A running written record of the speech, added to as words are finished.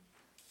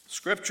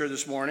Scripture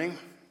this morning,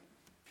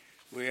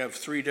 we have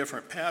three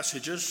different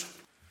passages.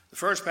 The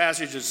first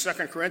passage is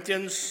 2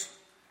 Corinthians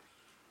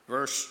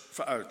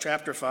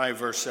chapter 5,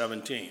 verse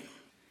 17.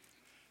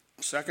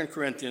 2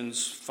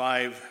 Corinthians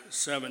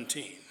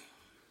 5:17.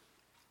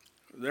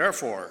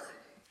 Therefore,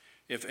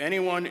 if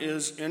anyone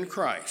is in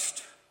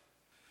Christ,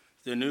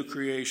 the new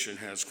creation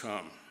has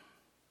come.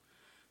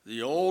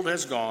 The old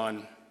has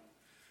gone,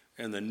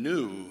 and the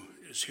new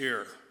is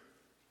here.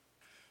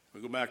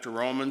 We go back to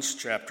Romans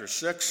chapter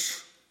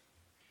 6,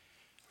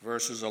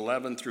 verses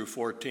 11 through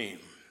 14.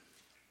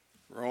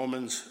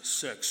 Romans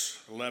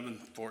 6, 11,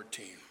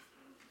 14.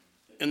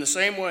 In the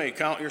same way,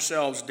 count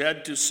yourselves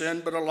dead to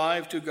sin, but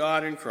alive to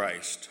God in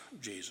Christ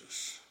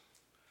Jesus.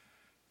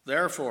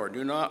 Therefore,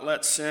 do not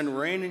let sin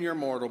reign in your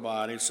mortal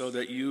body so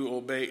that you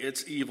obey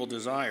its evil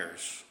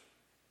desires.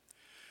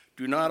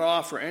 Do not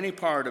offer any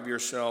part of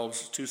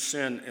yourselves to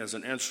sin as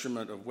an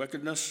instrument of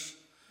wickedness,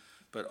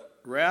 but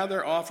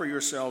rather offer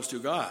yourselves to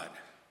God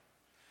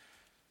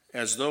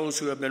as those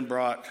who have been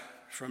brought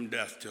from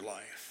death to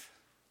life,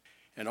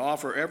 and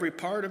offer every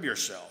part of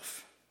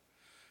yourself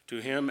to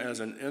him as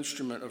an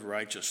instrument of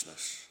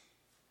righteousness.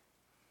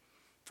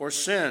 For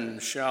sin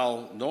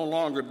shall no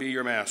longer be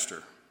your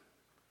master,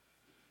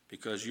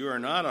 because you are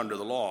not under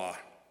the law,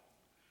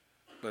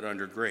 but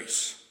under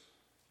grace.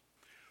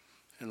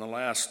 And the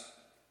last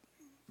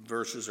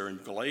verses are in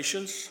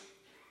Galatians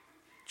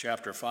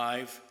chapter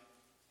 5,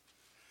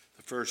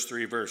 the first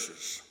three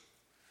verses.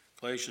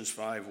 Galatians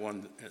 5,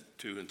 1,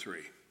 2, and 3.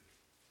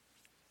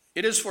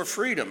 It is for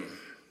freedom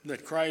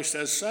that Christ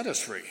has set us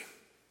free.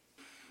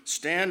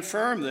 Stand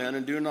firm then,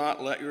 and do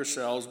not let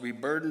yourselves be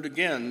burdened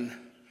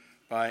again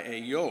by a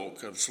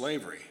yoke of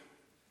slavery.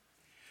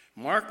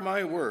 Mark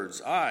my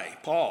words, I,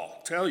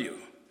 Paul, tell you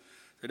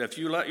that if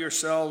you let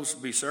yourselves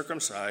be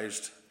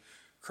circumcised,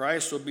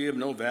 Christ will be of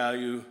no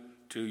value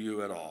to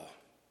you at all.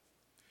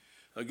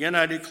 Again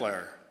I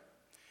declare,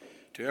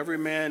 to every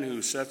man who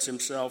lets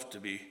himself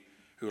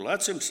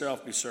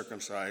be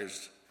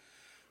circumcised,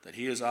 that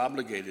he is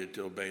obligated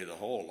to obey the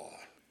whole law.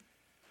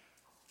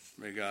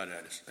 May God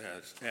add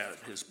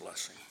his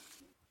blessing.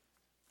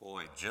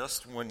 Boy,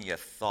 just when you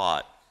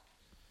thought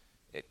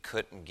it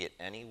couldn't get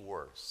any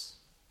worse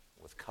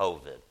with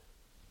COVID,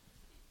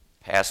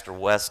 Pastor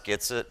Wes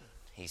gets it,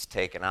 he's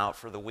taken out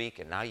for the week,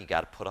 and now you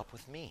got to put up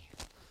with me.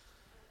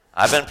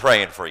 I've been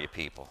praying for you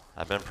people.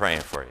 I've been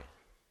praying for you.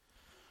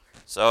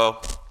 So,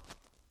 I'll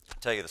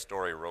tell you the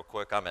story real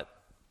quick. I'm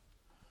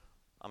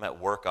at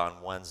work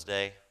on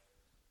Wednesday.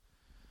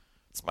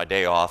 It's my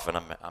day off, and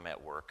I'm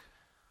at work.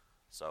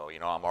 So,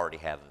 I'm already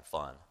having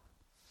fun.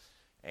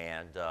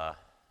 And I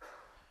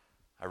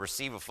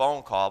receive a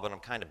phone call, but I'm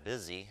kind of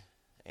busy.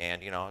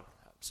 And,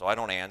 so I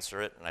don't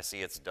answer it. And I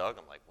see it's Doug.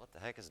 I'm like, what the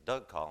heck is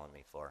Doug calling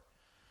me for?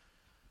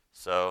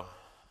 So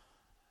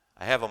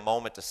I have a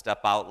moment to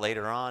step out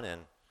later on,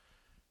 and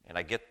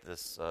I get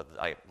this,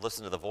 I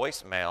listen to the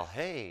voicemail.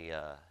 Hey,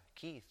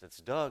 Keith,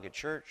 it's Doug at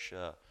church.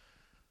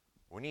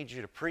 We need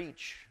you to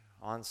preach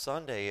on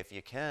Sunday if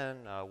you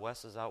can.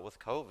 Wes is out with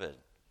COVID.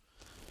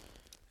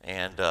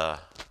 And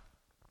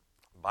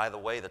by the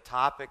way, the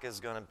topic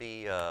is going to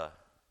be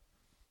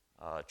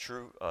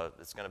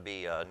it's going to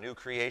be new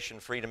creation,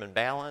 freedom, and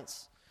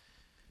balance.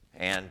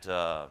 And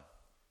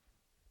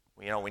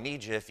we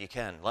need you if you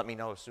can. Let me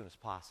know as soon as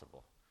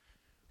possible.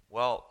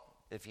 Well,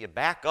 if you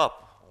back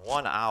up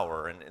 1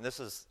 hour, and this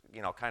is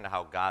kind of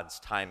how God's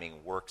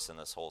timing works in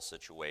this whole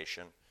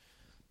situation.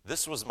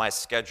 This was my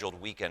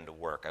scheduled weekend to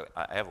work.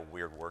 I have a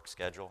weird work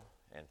schedule,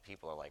 and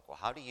people are like, well,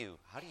 how do you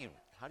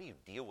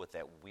deal with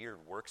that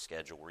weird work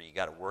schedule where you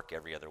got to work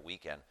every other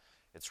weekend?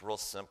 It's real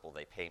simple.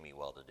 They pay me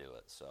well to do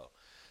it, so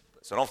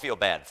don't feel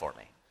bad for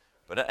me.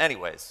 But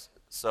anyways,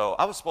 so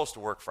I was supposed to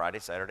work Friday,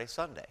 Saturday,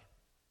 Sunday.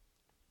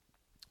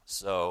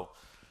 So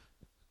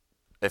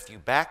if you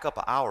back up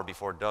an hour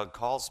before Doug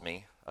calls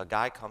me, a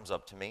guy comes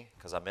up to me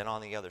because I've been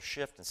on the other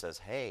shift and says,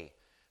 hey,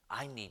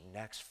 I need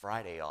next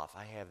Friday off.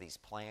 I have these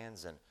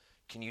plans, and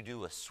can you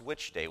do a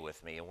switch day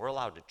with me? And we're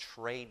allowed to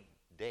trade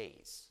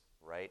days,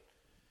 right?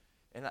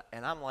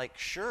 And I'm like,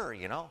 sure,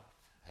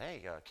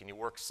 hey, can you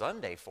work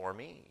Sunday for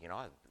me?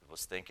 I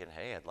was thinking,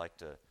 hey, I'd like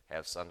to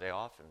have Sunday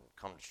off and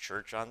come to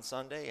church on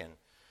Sunday, and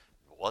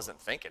wasn't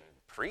thinking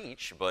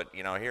preach, but,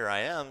 here I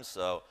am.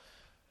 So,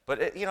 but,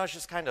 it's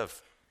just kind of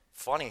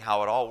funny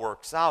how it all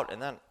works out.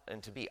 And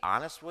to be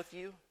honest with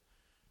you,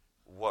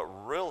 what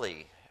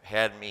really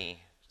had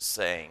me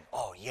saying,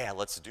 oh, yeah,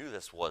 let's do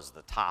this was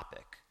the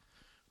topic.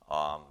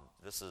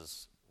 This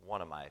is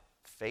one of my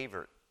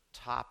favorite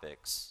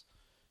topics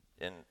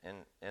in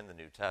the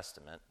New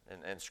Testament,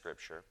 in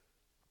Scripture.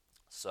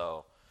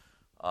 So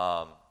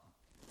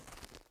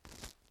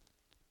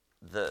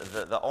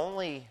the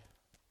only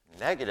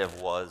negative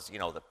was,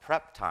 the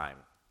prep time,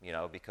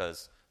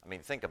 because,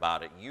 think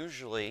about it.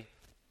 Usually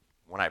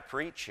when I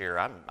preach here,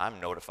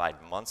 I'm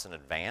notified months in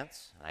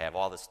advance. I have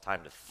all this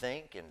time to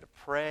think and to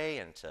pray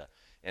and to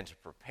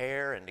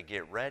prepare and to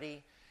get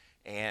ready.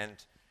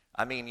 And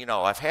I mean,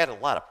 I've had a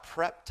lot of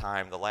prep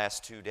time the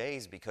last 2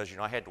 days because,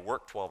 I had to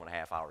work 12 and a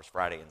half hours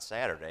Friday and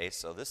Saturday.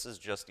 So this is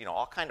just,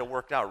 all kind of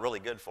worked out really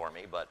good for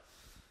me. But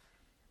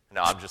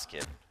no, I'm just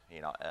kidding.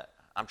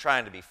 I'm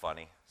trying to be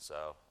funny.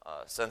 So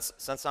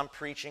since I'm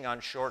preaching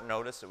on short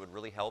notice, it would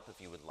really help if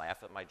you would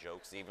laugh at my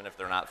jokes, even if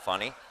they're not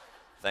funny.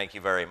 Thank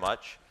you very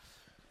much.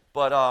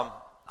 But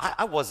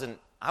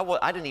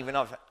I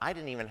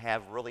didn't even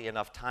have really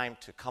enough time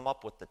to come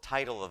up with the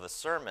title of the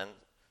sermon.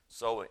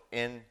 So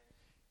in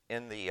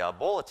the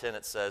bulletin,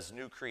 it says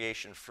New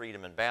Creation,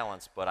 Freedom, and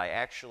Balance, but I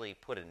actually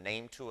put a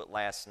name to it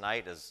last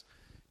night as,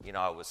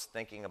 I was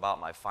thinking about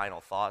my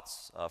final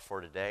thoughts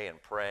for today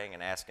and praying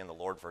and asking the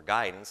Lord for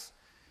guidance.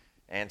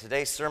 And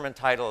today's sermon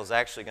title is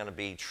actually going to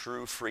be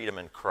True Freedom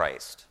in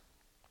Christ.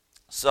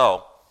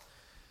 So,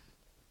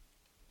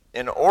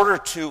 in order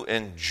to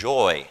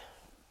enjoy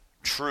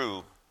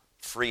true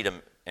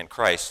freedom in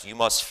Christ, you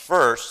must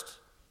first,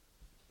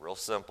 real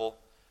simple,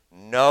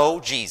 know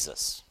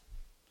Jesus.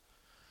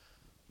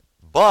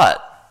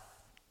 But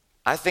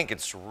I think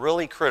it's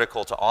really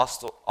critical to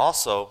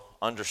also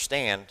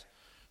understand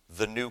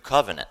the new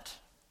covenant.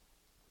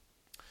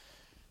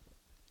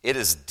 It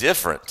is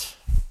different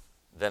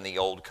than the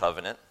old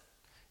covenant,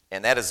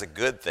 and that is a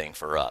good thing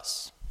for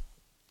us.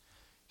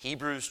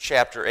 Hebrews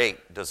chapter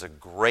 8 does a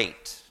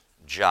great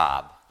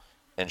job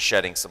in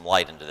shedding some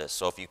light into this.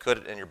 So if you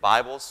could, in your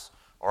Bibles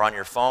or on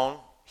your phone,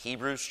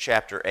 Hebrews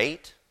chapter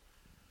 8,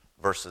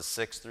 verses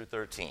 6 through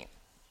 13.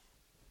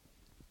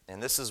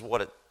 And this is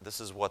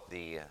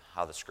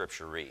how the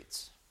scripture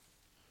reads.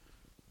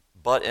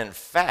 But in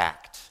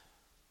fact,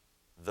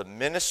 the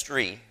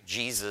ministry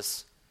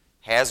Jesus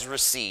has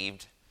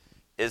received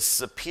is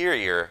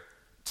superior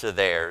to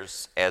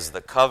theirs, as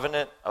the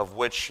covenant of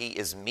which he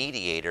is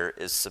mediator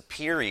is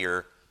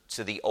superior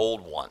to the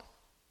old one,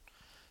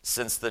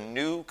 since the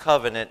new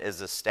covenant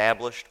is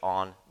established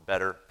on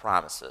better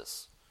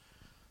promises.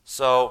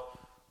 So,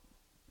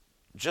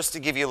 just to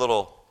give you a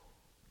little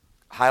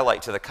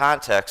highlight to the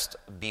context,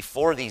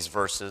 before these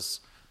verses,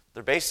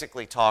 they're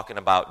basically talking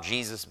about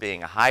Jesus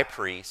being a high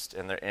priest,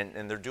 and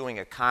they're doing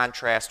a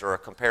contrast or a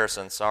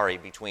comparison,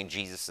 between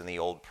Jesus and the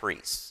old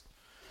priests.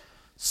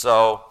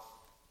 So,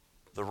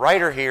 the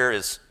writer here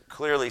is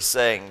clearly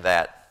saying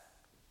that,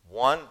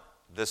 one,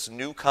 this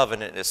new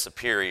covenant is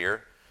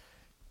superior,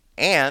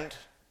 and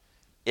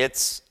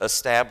it's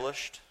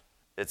established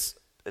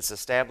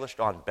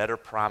on better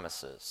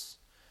promises.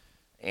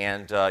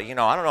 And, I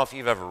don't know if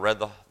you've ever read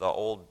the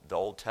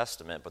Old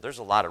Testament, but there's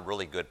a lot of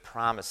really good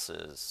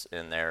promises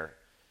in there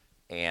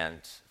and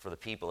for the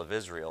people of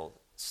Israel.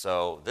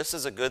 So this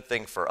is a good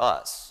thing for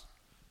us.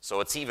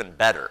 So it's even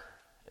better,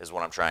 is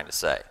what I'm trying to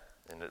say,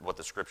 and what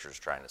the Scripture is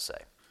trying to say.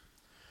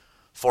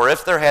 For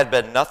if there had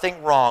been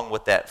nothing wrong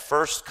with that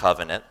first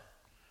covenant,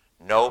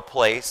 no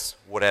place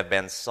would have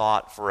been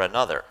sought for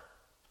another.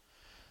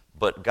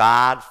 But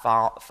God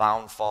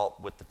found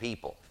fault with the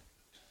people.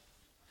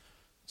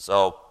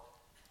 So,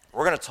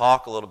 we're going to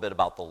talk a little bit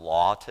about the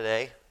law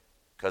today,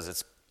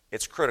 because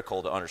it's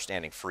critical to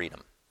understanding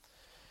freedom.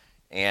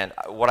 And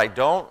what I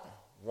don't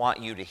want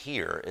you to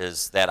hear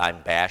is that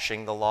I'm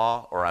bashing the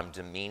law or I'm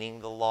demeaning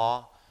the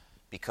law,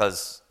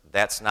 because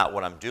that's not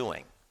what I'm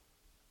doing.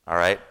 All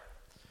right?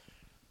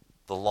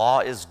 The law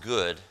is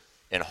good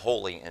and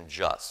holy and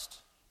just.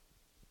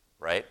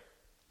 Right?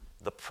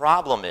 The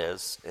problem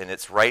is, and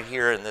it's right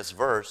here in this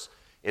verse,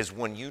 is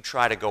when you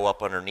try to go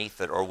up underneath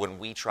it, or when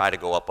we try to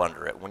go up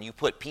under it. When you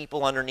put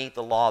people underneath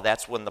the law,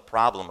 that's when the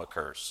problem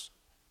occurs.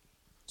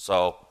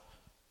 So,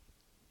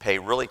 pay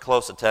really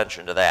close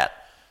attention to that.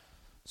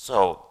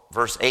 So,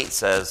 verse 8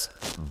 says,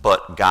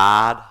 But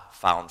God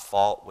found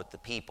fault with the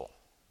people,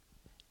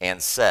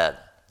 and said,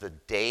 The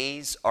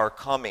days are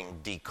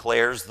coming,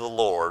 declares the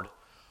Lord,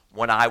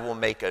 when I will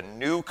make a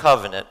new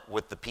covenant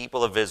with the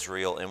people of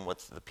Israel and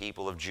with the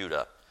people of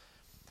Judah.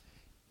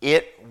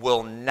 It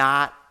will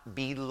not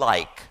be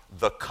like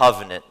the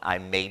covenant I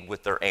made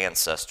with their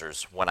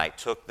ancestors when I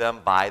took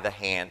them by the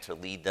hand to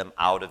lead them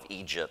out of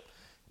Egypt,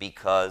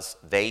 because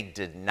they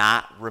did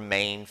not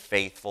remain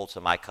faithful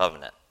to my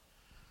covenant.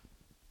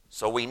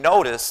 So we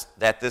notice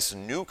that this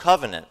new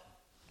covenant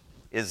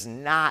is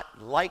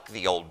not like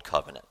the old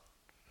covenant.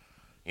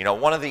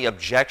 One of the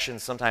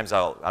objections sometimes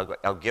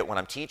I'll get when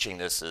I'm teaching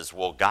this is,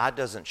 well, God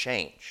doesn't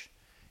change.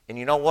 And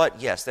you know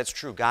what? Yes, that's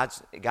true.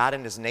 God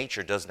in his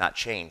nature does not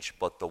change,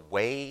 but the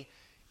way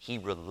he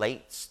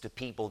relates to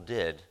people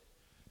did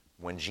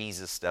when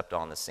Jesus stepped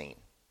on the scene.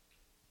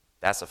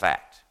 That's a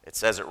fact. It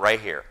says it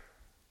right here.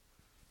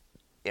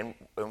 And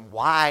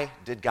why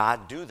did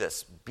God do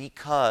this?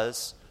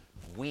 Because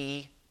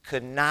we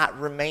could not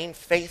remain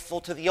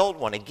faithful to the old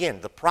one. Again,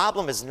 the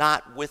problem is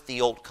not with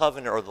the old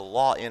covenant or the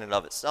law in and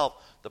of itself.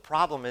 The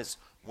problem is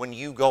when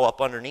you go up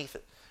underneath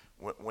it,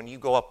 when you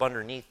go up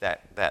underneath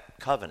that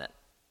covenant,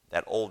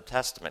 that Old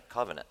Testament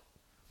covenant.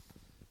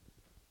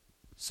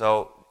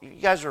 So you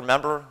guys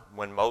remember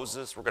when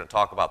Moses, we're going to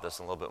talk about this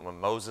in a little bit, when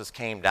Moses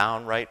came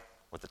down, right,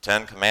 with the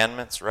 10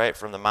 Commandments, right,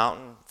 from the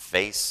mountain,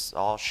 face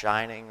all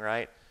shining,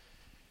 right?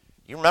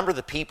 You remember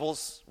the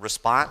people's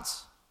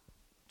response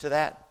to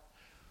that?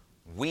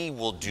 we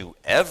will do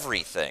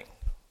everything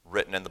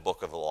written in the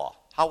book of the law.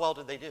 How well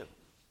did they do?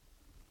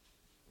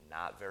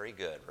 Not very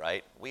good,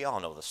 right? We all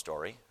know the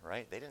story,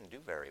 right? They didn't do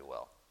very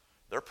well.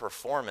 Their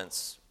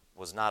performance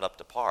was not up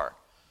to par.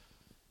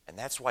 And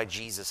that's why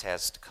Jesus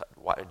had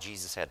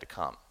to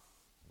come,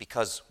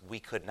 because we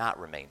could not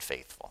remain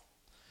faithful.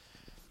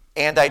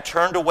 And I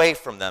turned away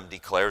from them,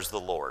 declares the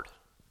Lord.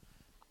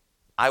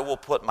 I will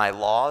put my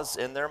laws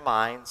in their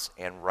minds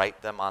and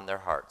write them on their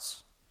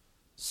hearts.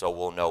 So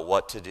we'll know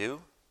what to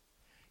do,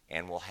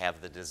 and we'll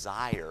have the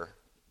desire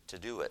to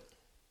do it.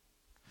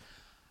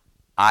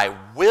 I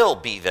will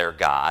be their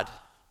God,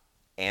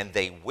 and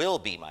they will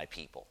be my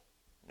people.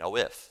 No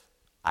if.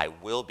 I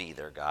will be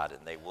their God,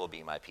 and they will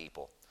be my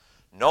people.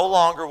 No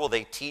longer will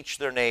they teach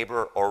their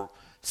neighbor or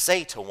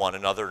say to one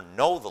another,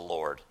 know the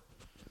Lord,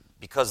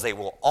 because they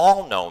will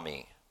all know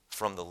me,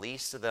 from the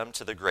least of them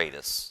to the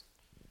greatest.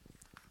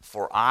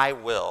 For I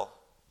will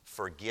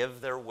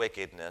forgive their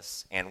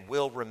wickedness and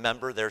will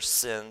remember their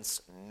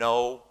sins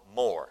no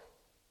more.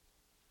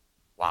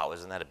 Wow,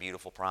 isn't that a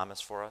beautiful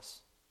promise for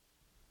us?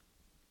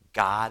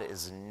 God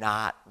is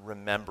not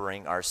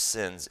remembering our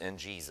sins in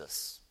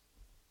Jesus.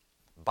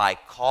 By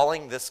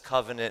calling this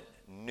covenant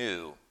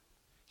new,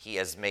 he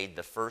has made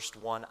the first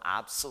one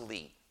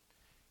obsolete,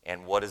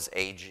 and what is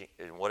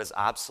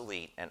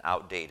obsolete and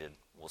outdated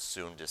will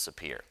soon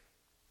disappear.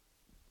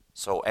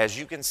 So as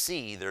you can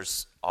see,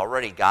 there's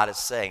already God is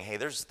saying, hey,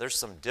 there's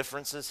some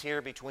differences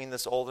here between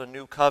this old and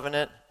new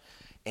covenant,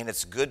 and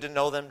it's good to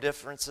know them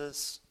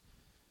differences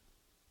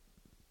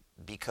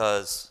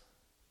because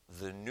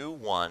the new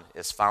one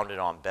is founded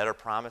on better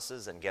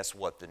promises, and guess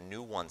what? The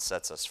new one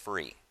sets us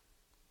free.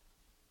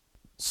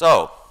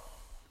 So,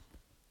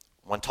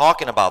 when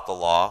talking about the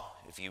law,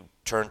 if you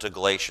turn to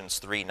Galatians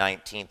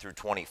 3:19 through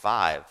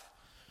 25,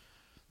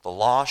 the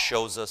law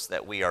shows us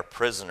that we are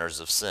prisoners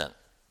of sin.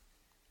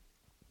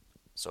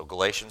 So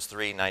Galatians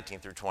 3:19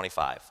 through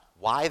 25.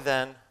 Why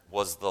then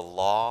was the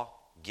law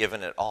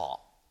given at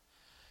all?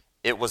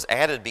 It was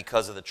added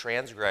because of the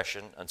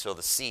transgression until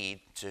the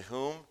seed to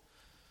whom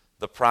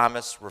the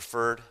promise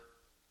referred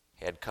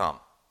had come.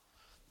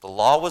 The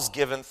law was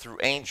given through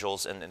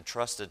angels and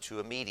entrusted to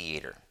a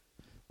mediator.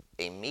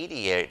 A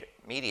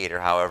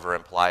mediator, however,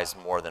 implies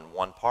more than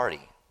one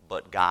party,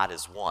 but God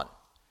is one.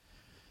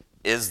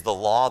 Is the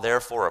law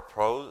therefore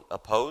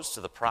opposed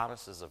to the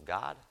promises of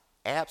God?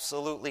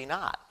 Absolutely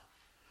not.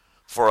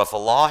 For if a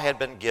law had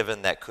been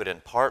given that could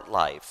impart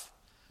life,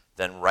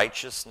 then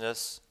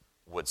righteousness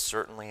would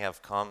certainly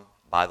have come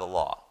by the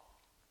law.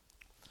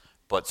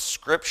 But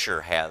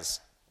Scripture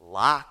has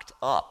locked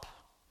up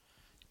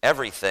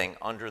everything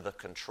under the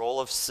control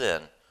of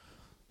sin,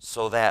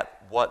 so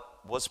that what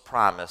was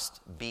promised,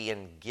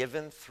 being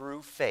given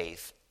through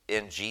faith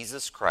in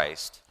Jesus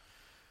Christ,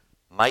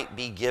 might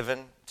be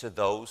given to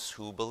those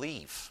who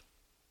believe.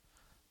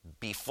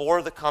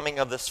 Before the coming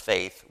of this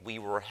faith, we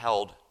were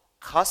held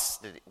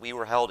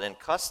in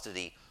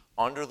custody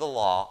under the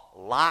law,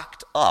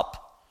 locked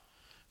up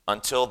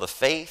until the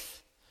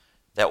faith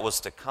that was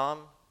to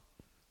come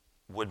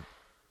would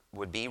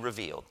be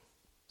revealed.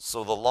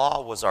 So the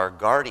law was our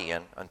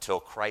guardian until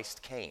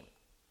Christ came,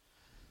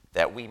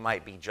 that we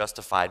might be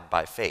justified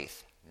by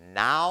faith.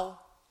 Now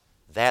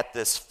that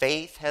this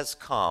faith has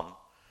come,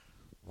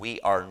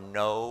 we are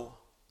no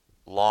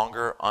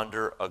longer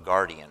under a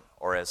guardian,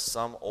 or as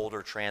some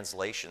older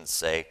translations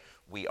say,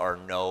 we are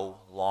no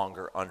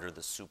longer under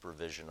the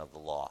supervision of the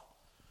law.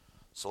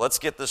 So let's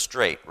get this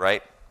straight,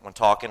 right? When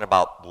talking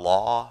about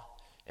law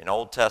in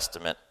Old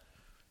Testament,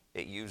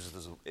 it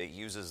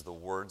uses the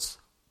words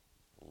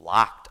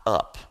locked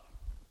up,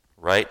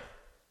 right?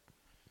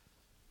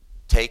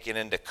 Taken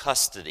into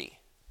custody,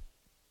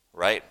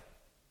 right?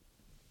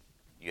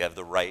 You have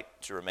the right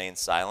to remain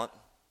silent,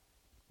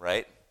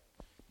 right?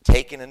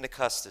 Taken into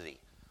custody,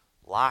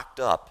 locked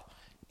up,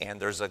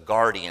 and there's a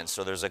guardian,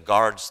 so there's a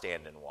guard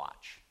standing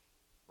watch,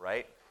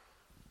 right?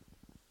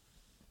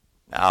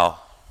 Now,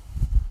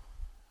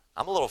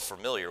 I'm a little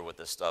familiar with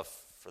this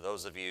stuff. For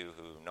those of you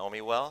who know me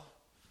well,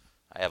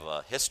 I have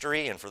a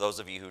history, and for those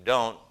of you who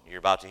don't, you're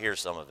about to hear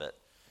some of it.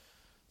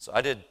 So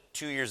I did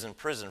 2 years in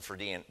prison for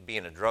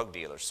being a drug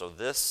dealer. So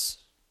this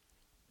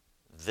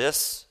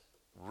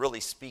really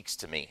speaks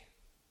to me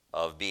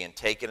of being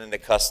taken into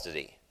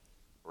custody,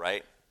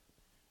 right?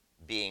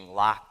 Being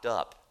locked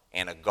up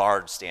and a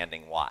guard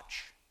standing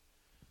watch.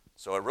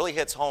 So it really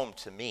hits home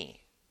to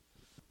me.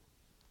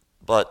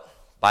 But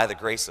by the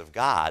grace of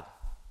God,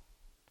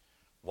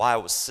 while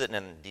I was sitting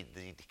in the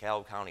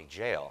DeKalb County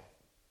Jail,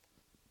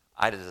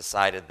 I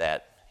decided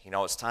that,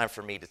 it's time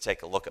for me to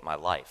take a look at my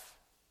life.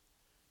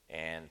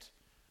 And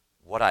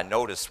what I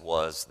noticed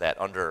was that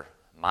under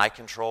my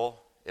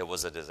control, it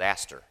was a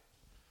disaster.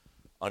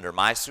 Under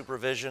my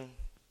supervision,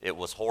 it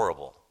was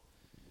horrible.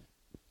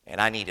 And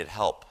I needed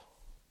help.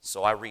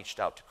 So I reached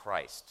out to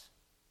Christ.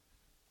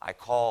 I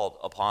called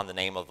upon the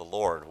name of the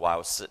Lord while I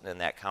was sitting in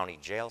that county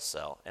jail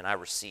cell, and I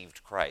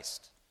received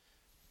Christ.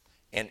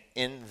 And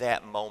in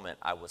that moment,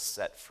 I was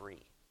set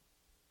free.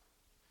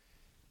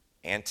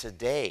 And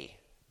today,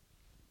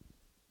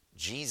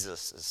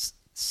 Jesus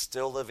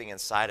still living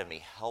inside of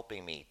me,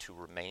 helping me to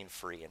remain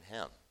free in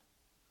him.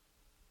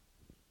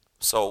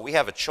 So we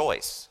have a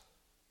choice,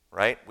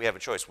 right? We have a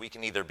choice. We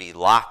can either be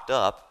locked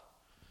up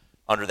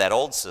under that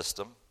old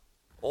system,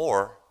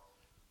 or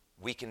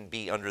we can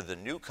be under the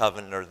new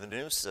covenant or the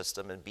new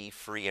system and be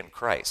free in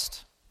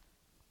Christ.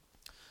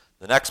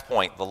 The next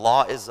point, the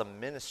law is a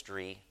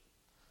ministry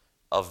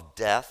of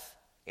death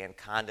and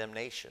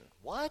condemnation.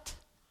 What?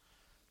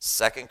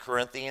 2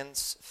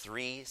 Corinthians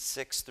 3,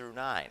 6 through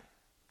 9.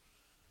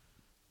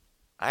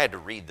 I had to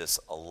read this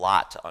a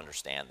lot to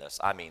understand this.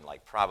 I mean,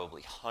 like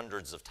probably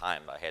hundreds of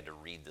times I had to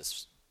read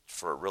this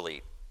for it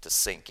really to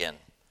sink in.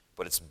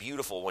 But it's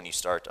beautiful when you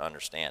start to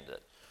understand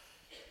it.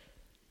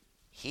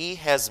 He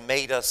has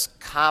made us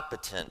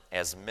competent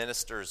as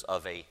ministers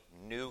of a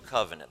new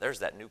covenant. There's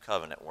that new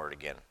covenant word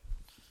again.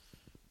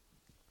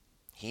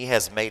 He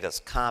has made us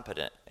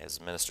competent as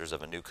ministers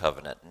of a new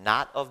covenant,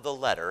 not of the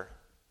letter,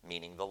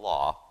 meaning the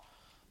law,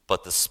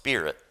 but the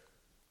Spirit,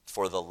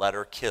 for the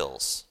letter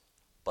kills,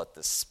 but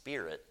the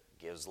Spirit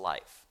gives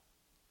life.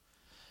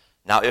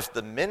 Now, if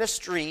the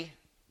ministry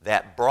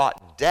that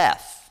brought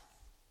death,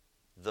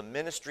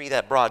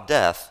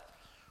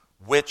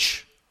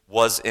 which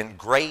was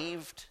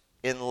engraved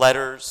in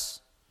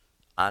letters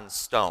on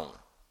stone.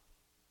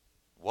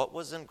 What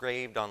was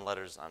engraved on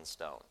letters on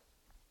stone?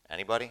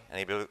 Anybody?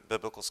 Any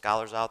biblical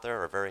scholars out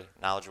there or very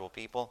knowledgeable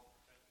people?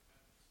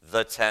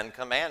 The Ten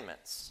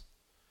Commandments.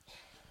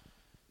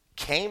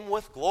 Came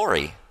with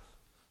glory,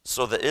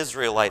 so the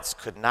Israelites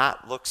could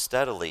not look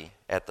steadily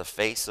at the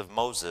face of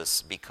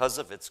Moses because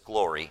of its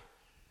glory.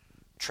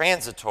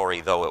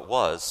 Transitory though it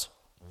was,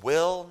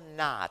 will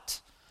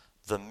not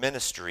the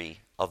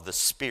ministry of the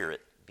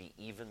Spirit be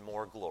even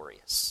more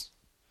glorious?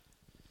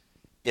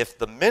 If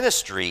the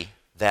ministry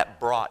that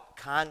brought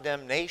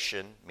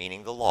condemnation,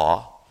 meaning the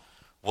law,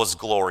 was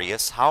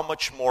glorious, how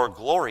much more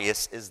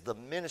glorious is the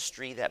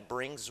ministry that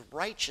brings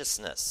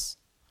righteousness?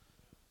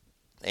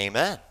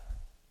 Amen.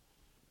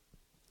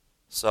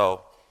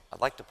 So, I'd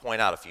like to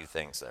point out a few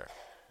things there.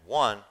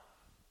 One,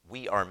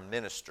 we are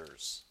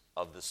ministers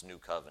of this new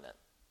covenant,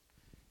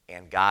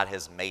 and God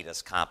has made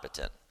us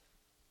competent.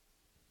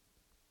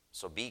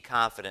 So be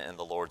confident in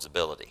the Lord's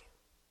ability.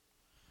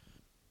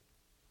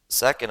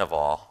 Second of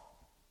all,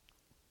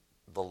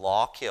 the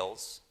law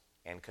kills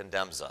and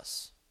condemns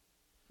us.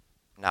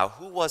 Now,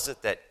 who was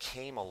it that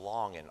came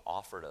along and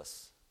offered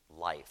us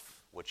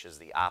life, which is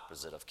the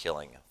opposite of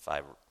killing, if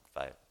I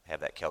have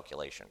that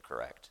calculation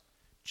correct?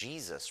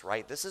 Jesus,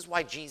 right? This is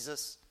why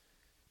Jesus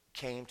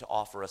came to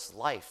offer us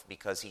life,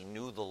 because he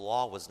knew the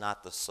law was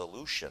not the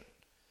solution.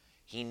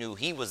 He knew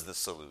he was the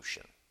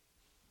solution.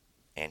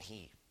 And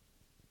he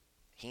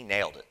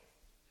nailed it.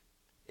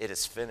 It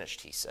is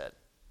finished, he said.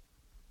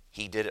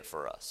 He did it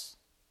for us.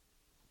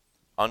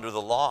 Under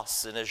the law,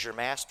 sin is your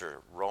master.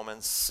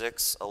 Romans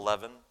 6,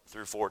 11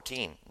 through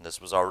 14. And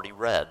this was already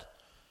read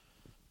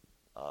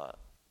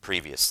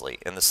previously.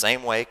 In the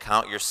same way,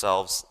 count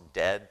yourselves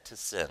dead to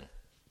sin,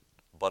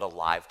 but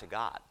alive to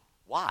God.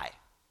 Why?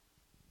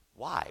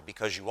 Why?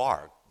 Because you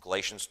are.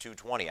 Galatians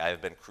 2:20, I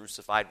have been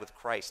crucified with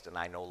Christ and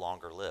I no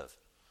longer live.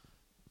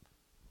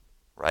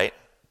 Right?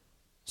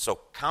 So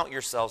count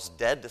yourselves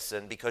dead to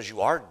sin because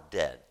you are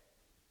dead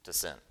to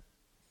sin,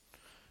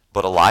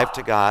 but alive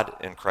to God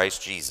in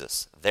Christ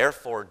Jesus.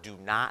 Therefore, do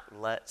not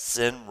let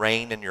sin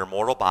reign in your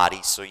mortal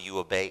body so you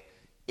obey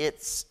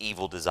its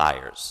evil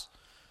desires.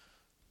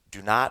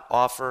 Do not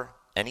offer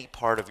any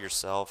part of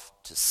yourself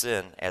to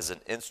sin as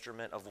an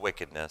instrument of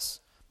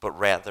wickedness, but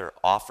rather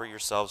offer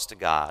yourselves to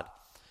God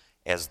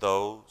as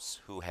those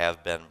who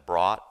have been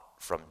brought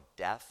from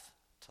death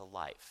to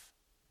life.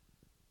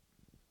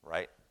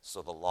 Right?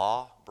 So the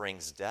law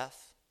brings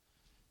death.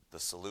 The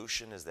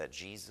solution is that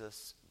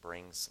Jesus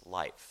brings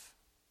life.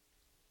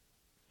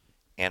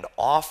 And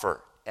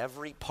offer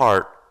every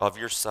part of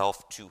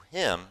yourself to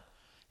him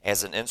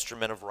as an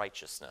instrument of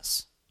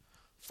righteousness.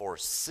 For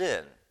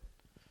sin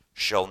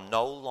shall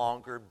no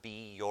longer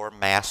be your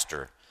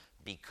master,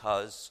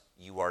 because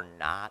you are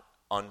not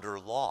under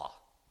law,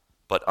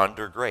 but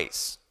under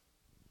grace.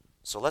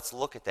 So let's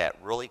look at that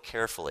really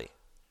carefully.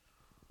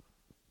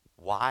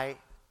 Why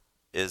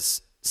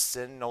is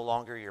sin no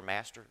longer your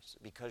master?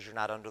 Because you're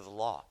not under the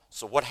law.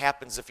 So what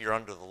happens if you're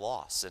under the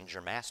law? Sin's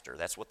your master.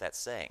 That's what that's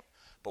saying.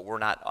 But we're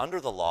not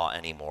under the law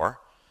anymore.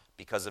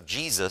 Because of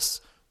Jesus,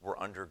 we're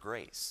under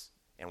grace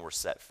and we're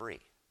set free.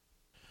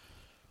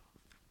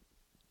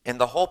 And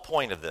the whole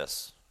point of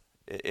this,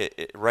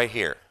 right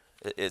here,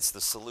 it's the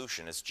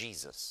solution. It's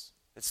Jesus.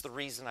 It's the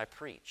reason I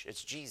preach.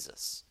 It's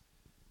Jesus.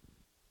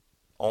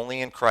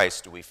 Only in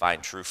Christ do we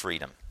find true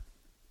freedom.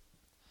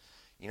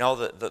 You know,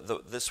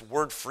 this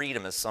word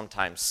freedom is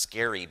sometimes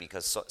scary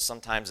because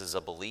sometimes as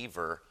a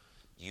believer,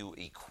 you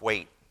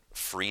equate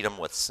freedom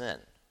with sin,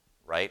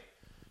 right?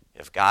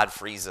 If God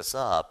frees us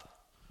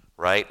up,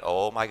 right,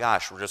 oh my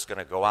gosh, we're just going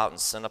to go out and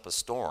sin up a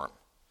storm.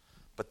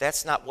 But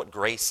that's not what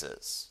grace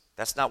is.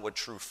 That's not what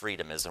true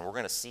freedom is, and we're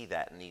going to see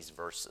that in these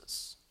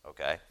verses,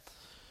 okay?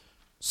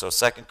 So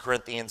 2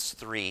 Corinthians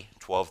 3,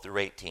 12 through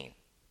 18.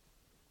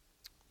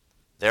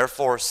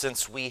 Therefore,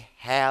 since we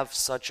have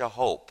such a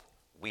hope,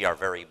 we are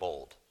very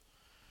bold.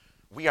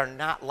 We are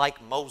not like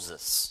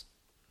Moses,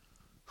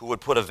 who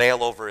would put a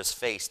veil over his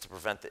face to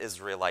prevent the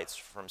Israelites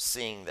from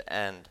seeing the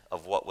end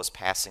of what was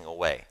passing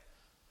away.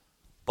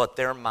 But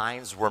their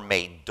minds were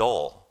made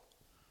dull.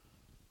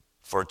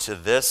 For to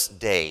this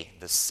day,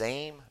 the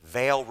same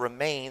veil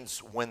remains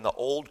when the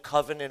old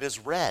covenant is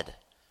read.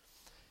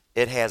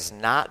 It has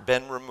not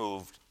been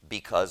removed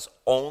because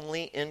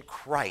only in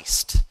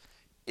Christ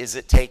is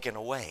it taken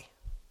away.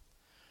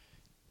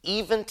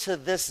 Even to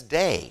this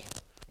day,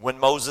 when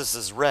Moses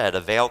is read,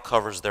 a veil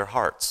covers their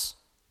hearts.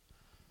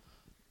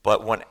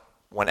 But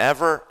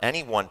whenever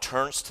anyone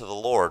turns to the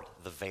Lord,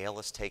 the veil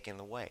is taken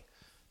away.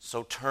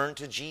 So turn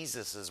to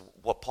Jesus is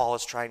what Paul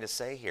is trying to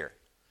say here.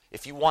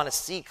 If you want to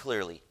see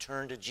clearly,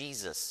 turn to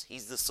Jesus.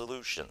 He's the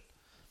solution.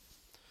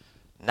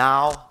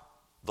 Now,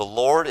 the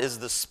Lord is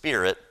the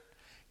Spirit,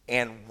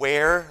 and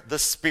where the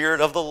Spirit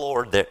of the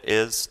Lord there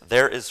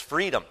is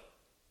freedom.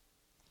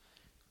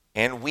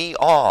 And we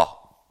all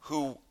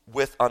who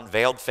with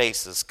unveiled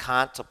faces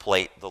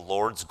contemplate the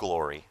Lord's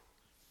glory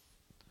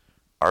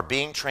are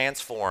being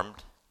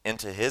transformed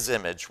into his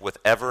image with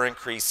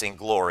ever-increasing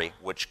glory,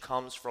 which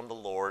comes from the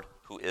Lord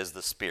who is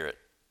the Spirit.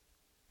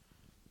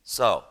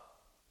 So,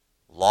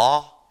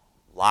 law,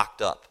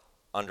 locked up,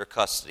 under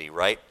custody,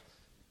 right?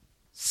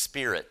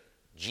 Spirit,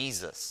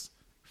 Jesus,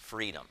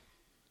 freedom.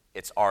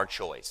 It's our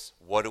choice.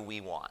 What do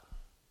we want,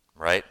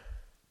 right?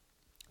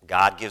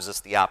 God gives us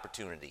the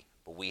opportunity,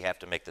 but we have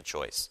to make the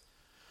choice.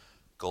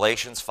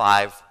 Galatians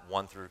 5,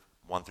 1 through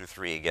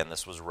 3, again,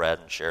 this was read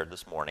and shared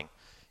this morning.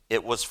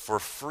 It was for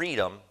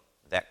freedom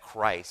that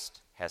Christ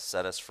has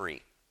set us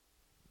free.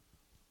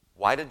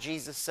 Why did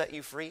Jesus set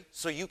you free?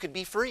 So you could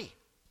be free.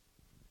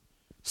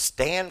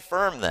 Stand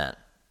firm then,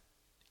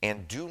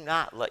 and do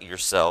not let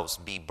yourselves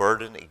be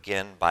burdened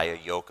again by a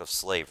yoke of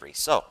slavery.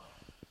 So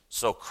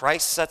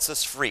Christ sets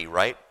us free,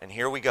 right? And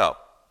here we go.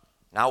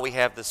 Now we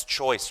have this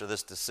choice or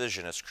this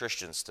decision as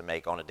Christians to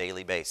make on a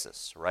daily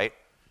basis, right?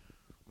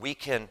 We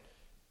can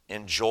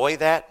enjoy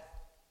that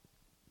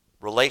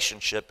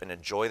relationship and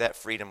enjoy that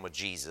freedom with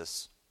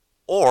Jesus,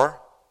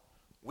 or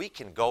we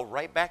can go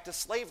right back to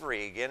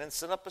slavery again and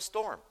set up a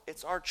storm.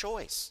 It's our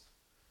choice.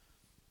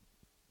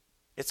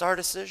 It's our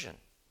decision.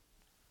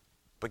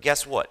 But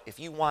guess what? If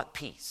you want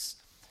peace,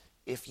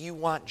 if you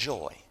want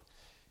joy,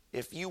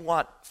 if you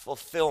want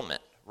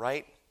fulfillment,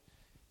 right?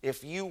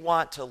 If you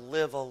want to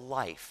live a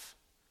life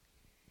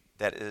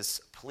that is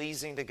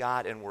pleasing to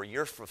God and where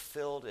you're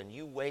fulfilled and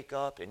you wake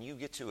up and you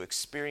get to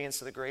experience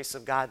the grace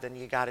of God, then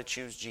you got to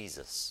choose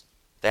Jesus.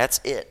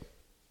 That's it.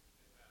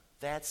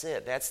 That's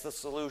it. That's the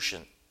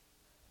solution.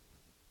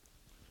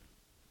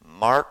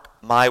 Mark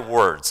my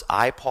words.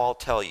 I, Paul,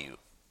 tell you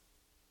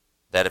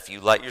that if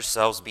you let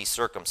yourselves be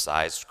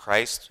circumcised,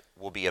 Christ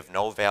will be of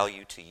no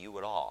value to you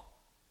at all.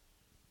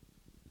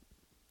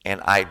 And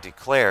I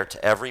declare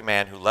to every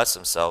man who lets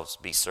himself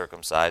be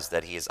circumcised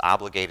that he is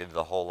obligated to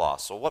the whole law.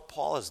 So what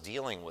Paul is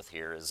dealing with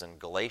here is in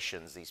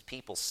Galatians, these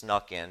people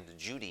snuck in,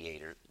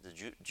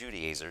 the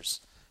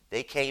Judaizers.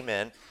 They came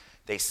in,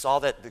 they saw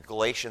that the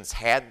Galatians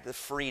had the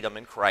freedom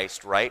in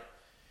Christ, right?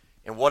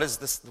 And what does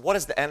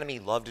the enemy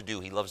love to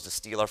do? He loves to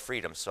steal our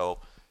freedom. So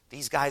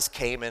these guys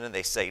came in and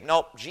they say,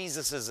 nope,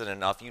 Jesus isn't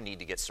enough. You need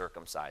to get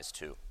circumcised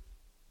too.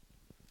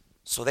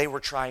 So they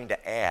were trying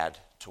to add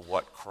to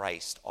what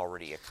Christ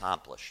already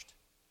accomplished.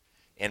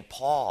 And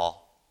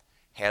Paul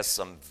has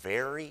some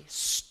very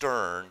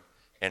stern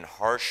and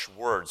harsh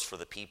words for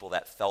the people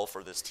that fell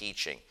for this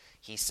teaching.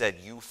 He said,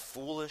 you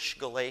foolish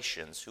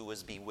Galatians, who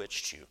has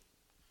bewitched you?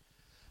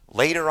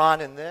 Later on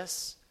in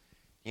this,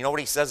 you know what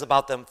he says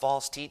about them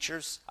false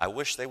teachers? I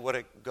wish they would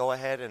have go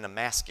ahead and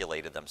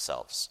emasculated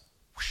themselves.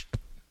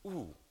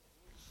 Ooh,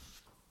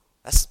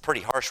 that's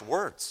pretty harsh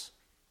words,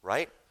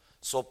 right?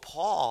 So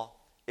Paul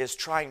is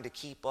trying to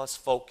keep us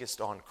focused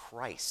on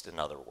Christ, in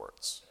other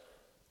words.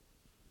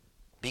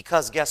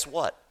 Because guess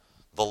what?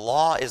 The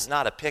law is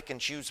not a pick and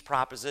choose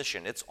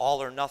proposition. It's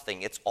all or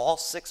nothing. It's all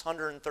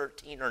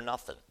 613 or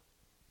nothing.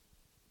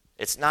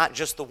 It's not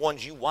just the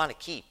ones you want to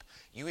keep.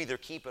 You either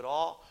keep it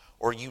all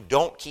or you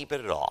don't keep it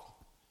at all.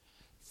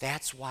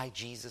 That's why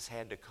Jesus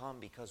had to come,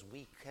 because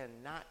we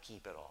cannot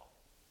keep it all.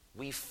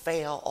 We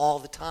fail all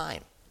the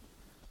time.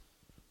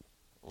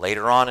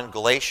 Later on in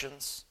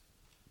Galatians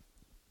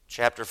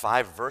chapter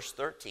 5, verse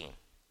 13,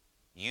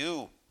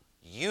 you,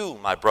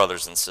 my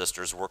brothers and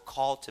sisters, were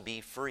called to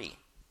be free.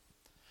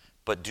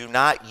 But do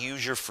not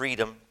use your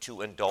freedom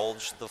to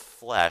indulge the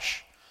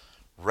flesh.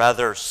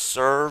 Rather,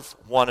 serve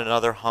one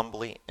another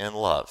humbly in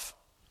love.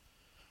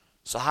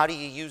 So how do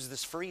you use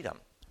this freedom,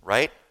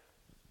 right?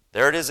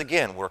 There it is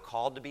again. We're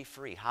called to be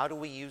free. How do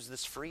we use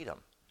this freedom?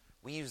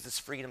 We use this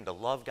freedom to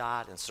love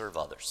God and serve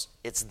others.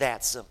 It's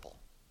that simple.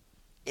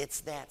 It's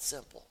that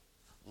simple.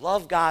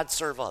 Love God,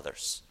 serve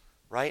others,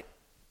 right?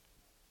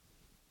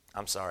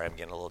 I'm sorry, I'm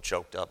getting a little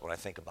choked up when I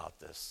think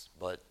about this,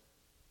 but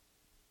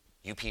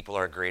you people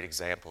are a great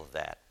example of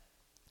that.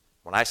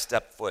 When I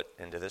stepped foot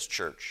into this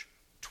church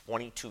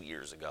 22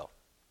 years ago,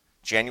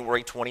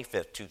 January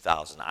 25th,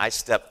 2000, I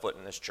stepped foot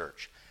in this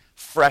church.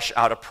 fresh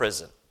out of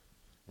prison,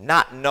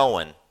 not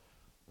knowing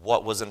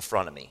what was in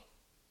front of me,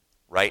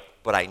 right?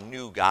 But I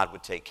knew God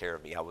would take care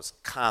of me. I was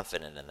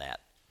confident in that.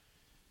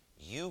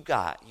 You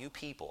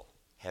people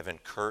have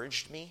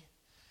encouraged me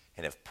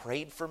and have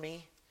prayed for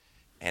me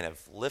and have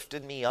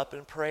lifted me up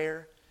in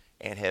prayer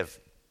and have,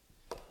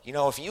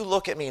 if you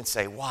look at me and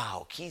say,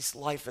 wow, Keith's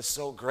life is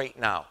so great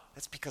now,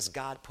 that's because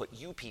God put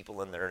you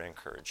people in there to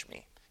encourage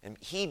me. And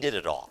he did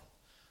it all.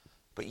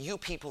 But you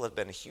people have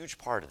been a huge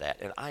part of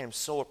that. And I am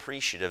so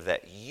appreciative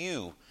that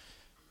you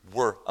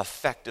were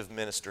effective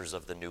ministers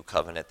of the new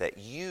covenant, that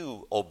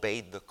you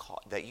obeyed the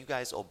call, that you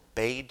guys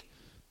obeyed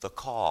the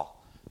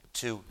call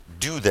to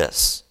do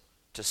this,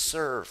 to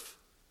serve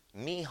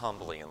me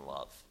humbly in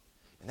love.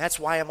 And that's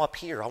why I'm up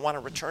here. I want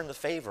to return the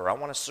favor. I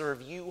want to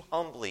serve you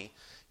humbly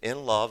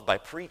in love by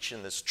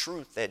preaching this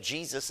truth that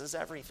Jesus is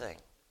everything.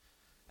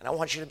 And I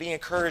want you to be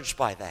encouraged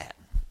by that.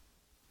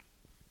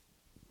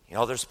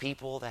 There's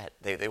people that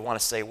they want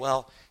to say,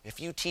 well, if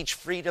you teach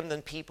freedom,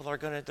 then people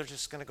they're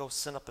just going to go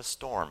sin up a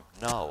storm.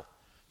 No.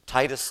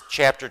 Titus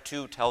chapter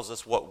 2 tells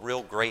us what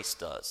real grace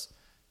does.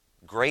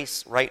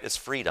 Grace, right, is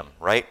freedom,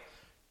 right?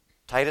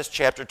 Titus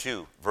chapter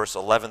 2, verse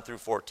 11 through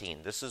 14.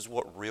 This is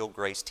what real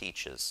grace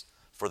teaches.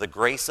 For the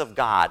grace of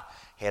God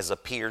has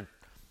appeared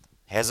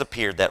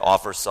that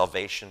offers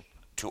salvation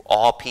to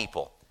all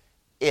people.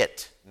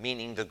 It,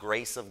 meaning the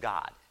grace of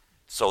God.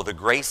 So the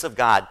grace of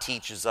God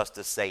teaches us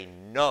to say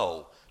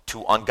no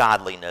to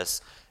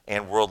ungodliness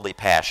and worldly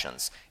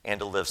passions, and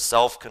to live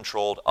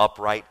self-controlled,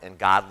 upright, and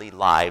godly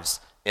lives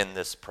in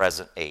this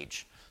present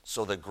age.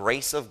 So the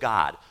grace of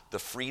God, the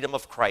freedom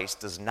of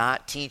Christ, does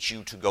not teach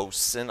you to go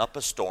sin up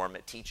a storm.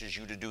 It teaches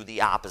you to do the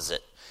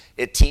opposite.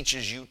 It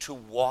teaches you to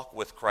walk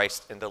with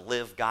Christ and to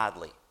live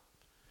godly.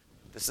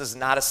 This is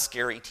not a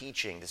scary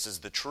teaching. This is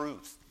the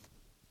truth.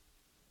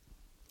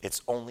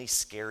 It's only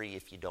scary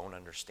if you don't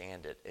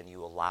understand it and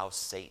you allow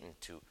Satan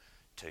to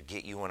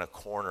get you in a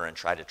corner and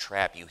try to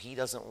trap you. He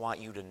doesn't want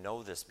you to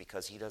know this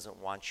because he doesn't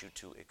want you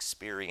to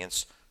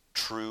experience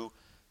true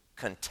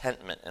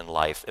contentment in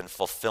life and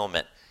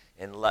fulfillment.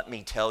 And let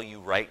me tell you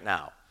right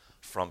now,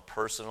 from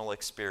personal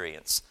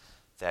experience,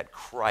 that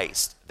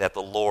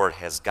the Lord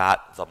has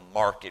got the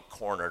market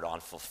cornered on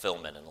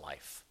fulfillment in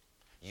life.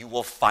 You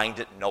will find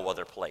it no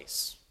other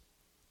place.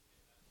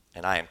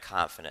 And I am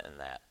confident in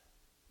that.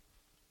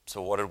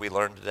 So what did we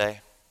learn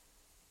today?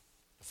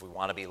 If we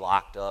want to be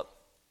locked up,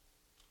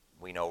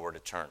 we know where to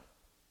turn.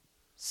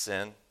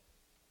 Sin,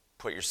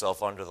 put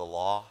yourself under the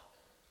law.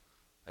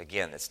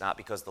 Again, it's not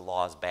because the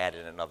law is bad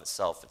in and of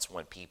itself. It's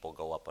when people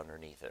go up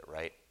underneath it,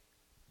 right?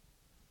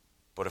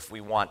 But if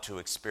we want to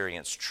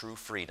experience true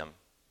freedom,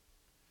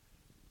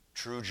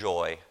 true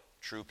joy,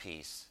 true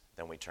peace,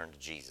 then we turn to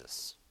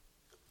Jesus.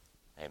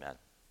 Amen.